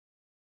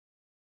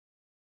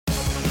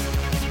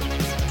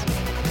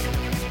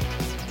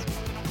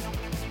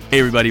Hey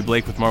everybody,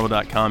 Blake with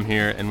Marvel.com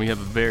here, and we have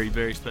a very,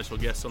 very special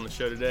guest on the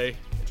show today.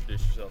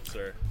 Introduce yourself,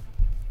 sir.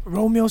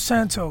 Romeo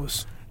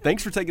Santos.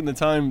 Thanks for taking the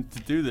time to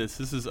do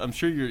this. I'm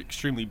sure you're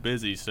extremely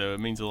busy, so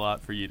it means a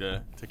lot for you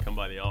to come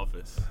by the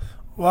office.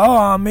 Well,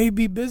 I may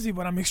be busy,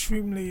 but I'm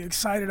extremely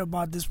excited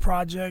about this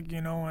project,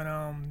 and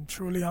I'm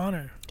truly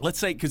honored. Let's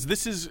say, because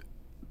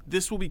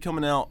this will be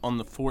coming out on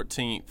the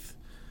 14th,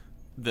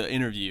 the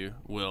interview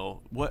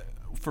will. What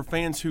for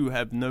fans who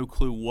have no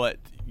clue what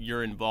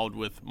you're involved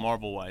with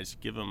Marvel-wise,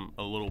 give them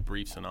a little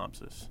brief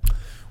synopsis.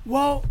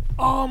 Well,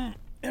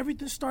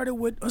 everything started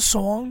with a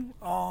song,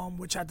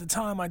 which at the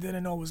time I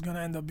didn't know was going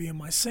to end up being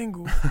my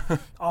single.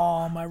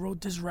 I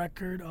wrote this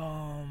record,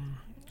 Héroe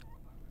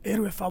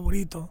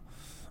Favorito.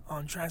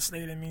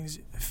 Translated means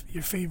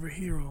your favorite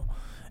hero.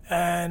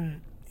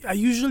 And I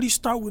usually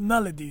start with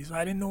melodies.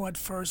 I didn't know at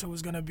first it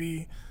was going to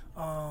be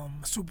a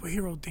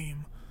superhero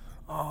theme.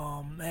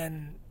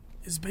 And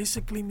it's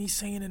basically me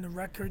saying in the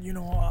record,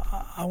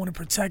 I want to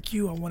protect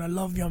you, I want to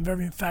love you, I'm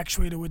very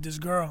infatuated with this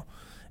girl.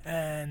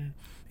 And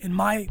in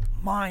my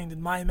mind,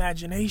 in my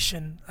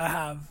imagination, I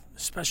have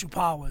special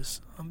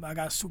powers. I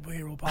got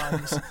superhero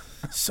powers.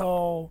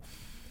 So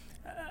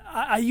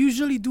I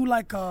usually do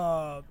like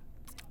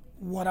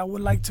what I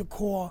would like to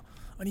call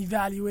an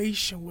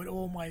evaluation with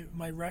all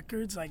my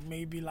records, like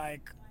maybe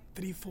like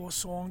 3-4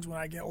 songs when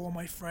I get all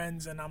my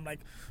friends and I'm like,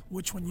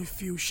 which one you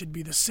feel should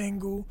be the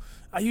single.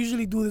 I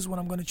usually do this when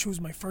I'm going to choose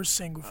my first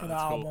single for the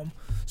album.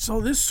 Cool.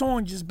 So this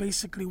song just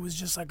basically was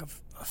just like a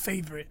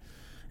favorite.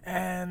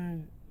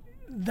 And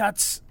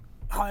that's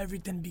how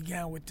everything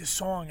began with this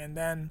song. And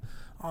then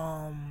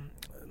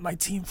my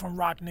team from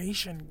Rock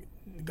Nation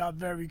got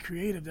very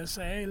creative. They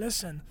say, hey,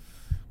 listen,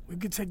 we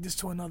could take this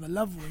to another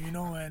level,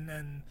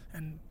 and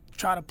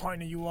try to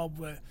partner you up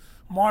with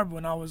Marvel.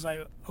 And I was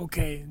like,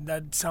 okay,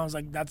 that sounds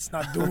like that's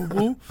not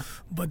doable.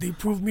 But they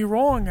proved me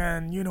wrong,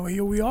 and,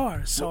 here we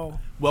are. So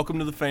welcome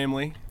to the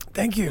family.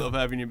 Thank you. Love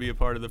having you be a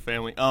part of the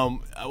family.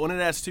 I wanted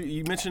to ask, too,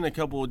 you mentioned a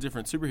couple of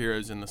different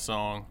superheroes in the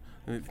song,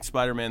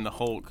 Spider-Man, the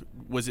Hulk.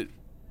 Was it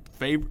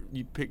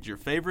you picked your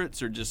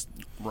favorites or just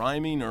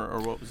rhyming, or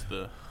what was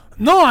the...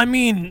 No, I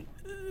mean,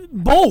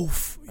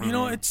 both.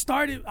 It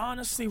started,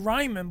 honestly,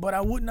 rhyming, but I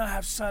would not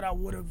have said I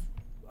would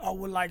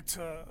like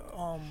to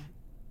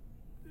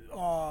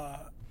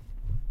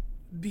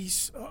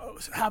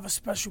have a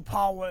special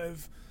power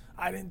if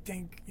I didn't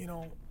think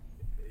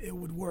it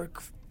would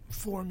work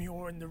for me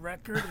or in the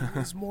record. It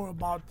was more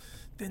about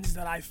things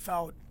that I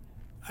felt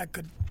I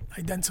could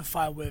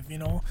identify with,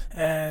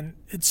 and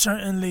it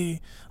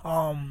certainly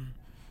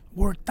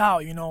worked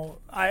out.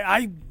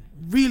 I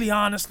really,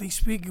 honestly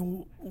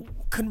speaking,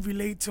 couldn't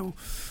relate to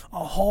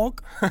a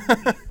Hulk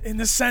in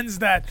the sense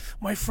that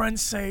my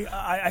friends say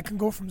I can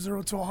go from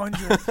 0 to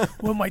 100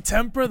 with my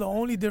temper. The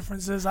only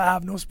difference is I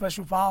have no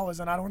special powers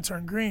and I don't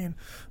turn green.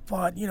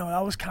 But,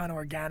 that was kind of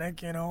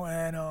organic,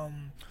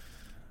 And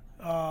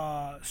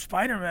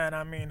Spider-Man,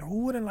 I mean,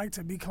 who wouldn't like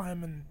to be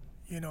climbing,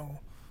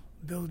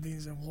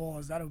 buildings and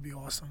walls? That would be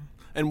awesome.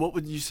 And what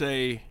would you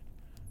say,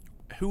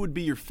 who would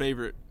be your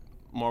favorite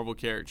Marvel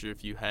character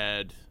if you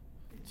had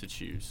to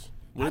choose?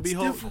 Would it be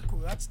Hulk?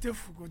 That's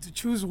difficult to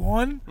choose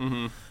one.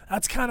 Mm-hmm.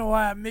 That's kind of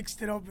why I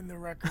mixed it up in the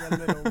record a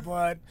little.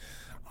 But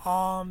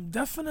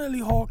definitely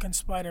Hulk and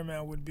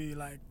Spider-Man would be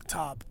like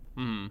top.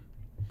 Mm-hmm.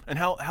 And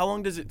how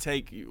long does it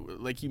take,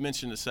 like you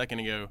mentioned a second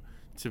ago,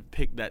 to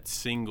pick that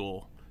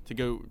single, to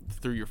go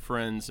through your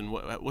friends, and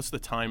what's the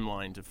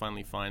timeline to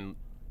finally find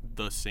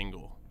the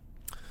single?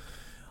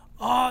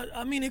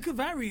 I mean, it could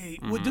vary.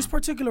 Mm-hmm. With this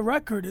particular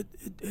record,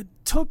 it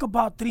took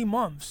about 3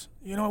 months.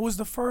 It was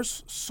the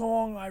first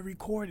song I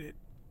recorded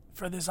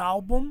for this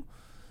album,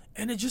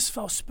 and it just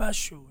felt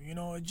special.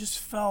 It just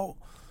felt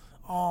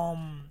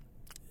the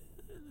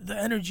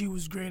energy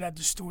was great at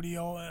the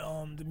studio.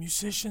 The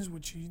musicians,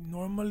 which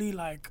normally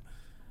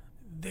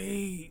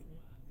they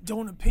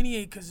don't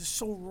opinionate because it's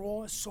so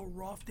raw, it's so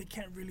rough, they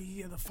can't really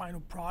hear the final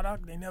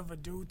product. They never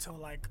do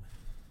till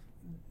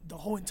the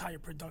whole entire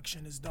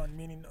production is done,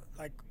 meaning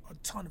like a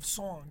ton of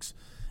songs.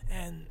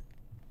 And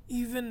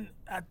even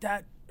at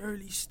that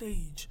early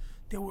stage,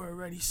 they were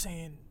already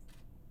saying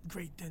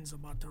great things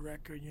about the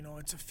record.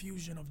 It's a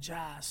fusion of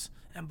jazz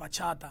and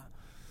bachata.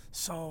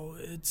 So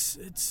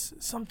it's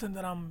something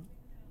that I'm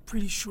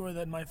pretty sure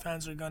that my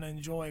fans are going to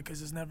enjoy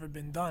because it's never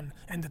been done.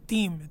 And the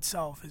theme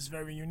itself is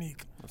very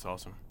unique. That's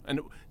awesome.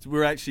 And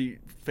we're actually,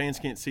 fans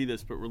can't see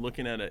this, but we're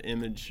looking at an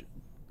image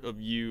of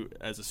you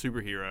as a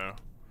superhero.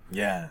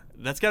 Yeah.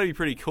 That's got to be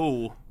pretty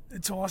cool.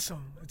 It's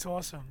awesome.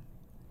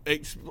 I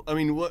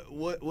mean,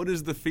 what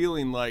is the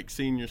feeling like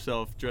seeing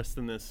yourself dressed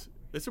in this?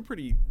 It's a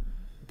pretty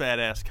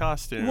badass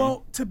costume.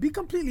 Well, to be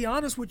completely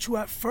honest with you,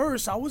 at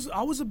first I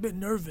was a bit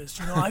nervous.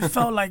 I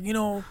felt like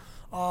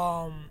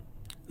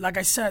like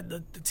I said,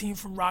 the team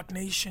from Rock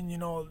Nation,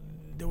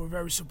 they were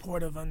very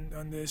supportive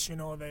on this.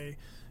 They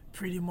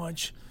pretty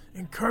much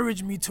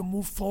encouraged me to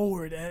move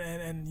forward,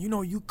 and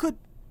you could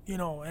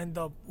end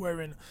up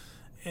wearing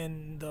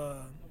in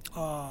the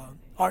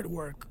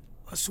artwork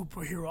a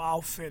superhero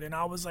outfit, and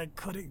I was like,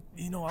 could it?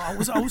 You know,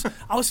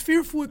 I was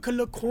fearful it could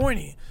look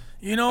corny.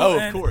 You know. Oh,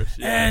 and, of course.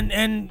 Yeah.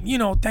 And you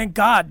know, thank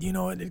God, you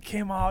know, it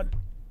came out.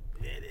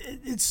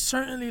 It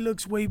certainly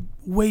looks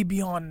way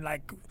beyond,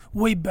 like,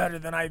 way better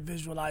than I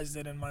visualized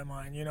it in my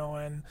mind. You know,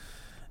 and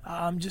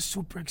I'm just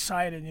super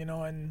excited. You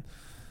know, and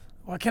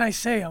what can I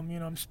say?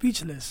 I'm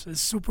speechless.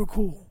 It's super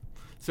cool.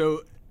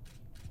 So,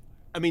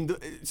 I mean,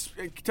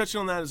 touching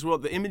on that as well,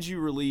 the image you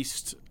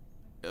released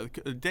a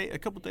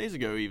couple days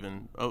ago,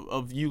 even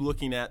of you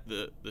looking at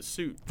the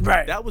suit,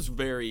 right? That was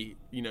very,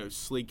 you know,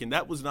 sleek, and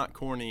that was not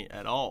corny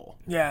at all.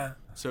 Yeah.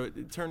 So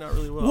it turned out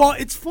really well. Well,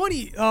 it's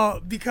funny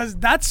because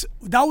that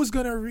was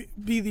gonna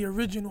be the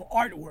original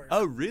artwork.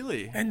 Oh,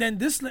 really? And then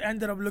this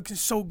ended up looking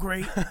so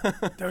great.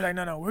 They were like,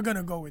 no, we're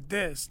gonna go with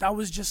this. That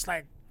was just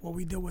like what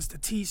we did was the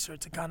teaser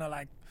to kind of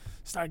like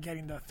start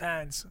getting the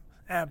fans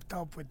amped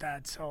up with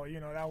that. So, you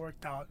know, that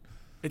worked out.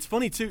 It's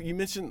funny too. You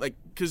mentioned, like,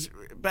 because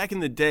back in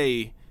the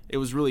day, it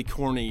was really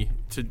corny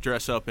to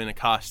dress up in a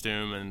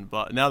costume,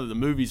 but now that the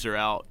movies are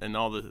out and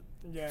all the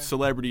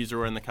celebrities are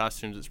wearing the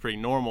costumes, it's pretty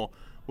normal.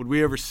 Would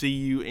we ever see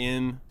you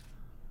in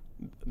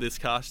this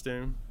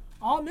costume?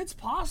 It's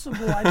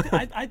possible.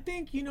 I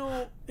think, you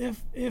know,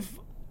 if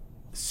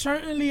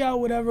certainly I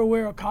would ever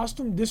wear a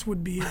costume, this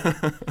would be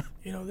it.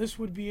 You know, this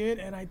would be it.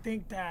 And I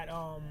think that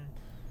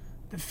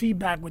the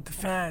feedback with the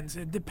fans,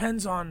 it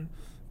depends on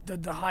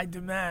the high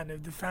demand.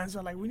 If the fans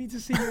are like, we need to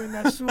see you in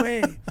that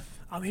suede,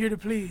 I'm here to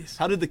please.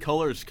 How did the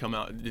colors come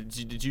out?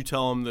 Did you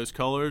tell them those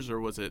colors,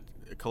 or was it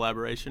a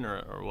collaboration,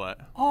 or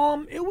what?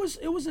 It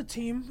was a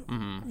team.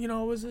 Mm-hmm. You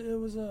know, it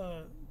was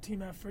a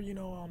team effort. You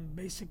know,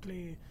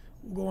 basically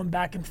going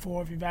back and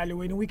forth,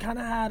 evaluating. We kind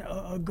of had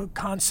a good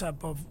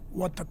concept of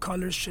what the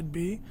colors should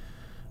be,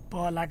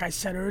 but like I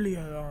said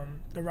earlier,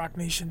 the Rock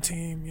Nation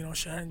team, you know,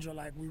 Shahendra,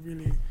 like, we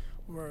really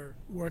were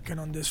working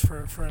on this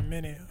for a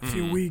minute, a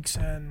few weeks,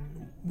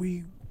 and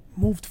we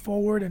moved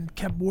forward and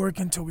kept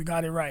working till we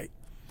got it right.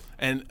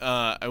 And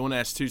I want to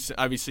ask too.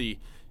 Obviously,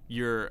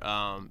 you're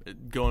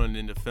going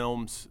into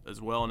films as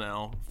well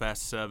now.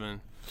 Fast 7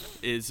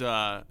 is,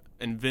 and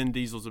Vin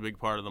Diesel's a big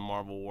part of the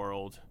Marvel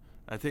world.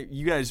 I think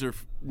you guys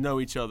know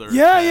each other.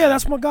 Yeah,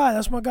 that's my guy.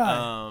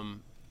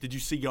 Did you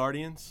see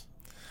Guardians?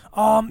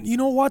 You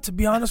know what? To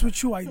be honest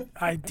with you,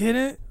 I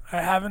didn't.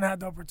 I haven't had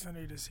the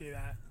opportunity to see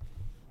that.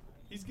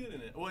 He's good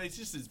in it. Well, it's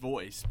just his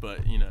voice,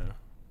 but you know.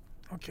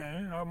 Okay,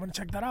 I'm gonna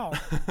check that out.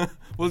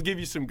 We'll give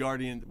you some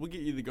Guardians. We'll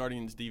get you the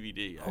Guardians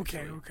DVD.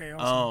 Actually. Okay,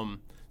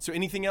 awesome. So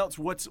anything else?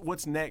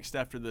 What's next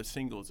after the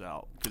single's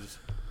out? 'Cause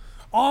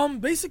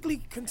basically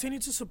continue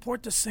to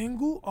support the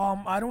single.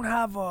 I don't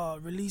have a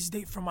release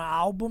date for my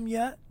album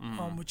yet,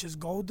 which is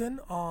Golden.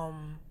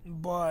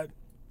 But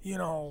you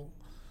know,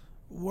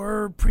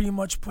 we're pretty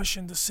much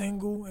pushing the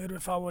single El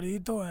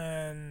Favorito,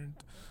 and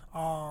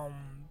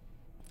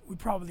we're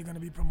probably gonna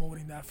be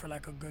promoting that for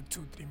like a good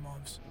 2-3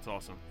 months. That's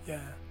awesome.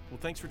 Yeah. Well,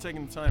 thanks for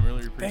taking the time.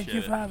 Really appreciate it. Thank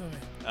you for having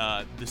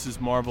me. This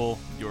is Marvel,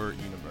 Your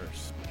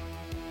Universe.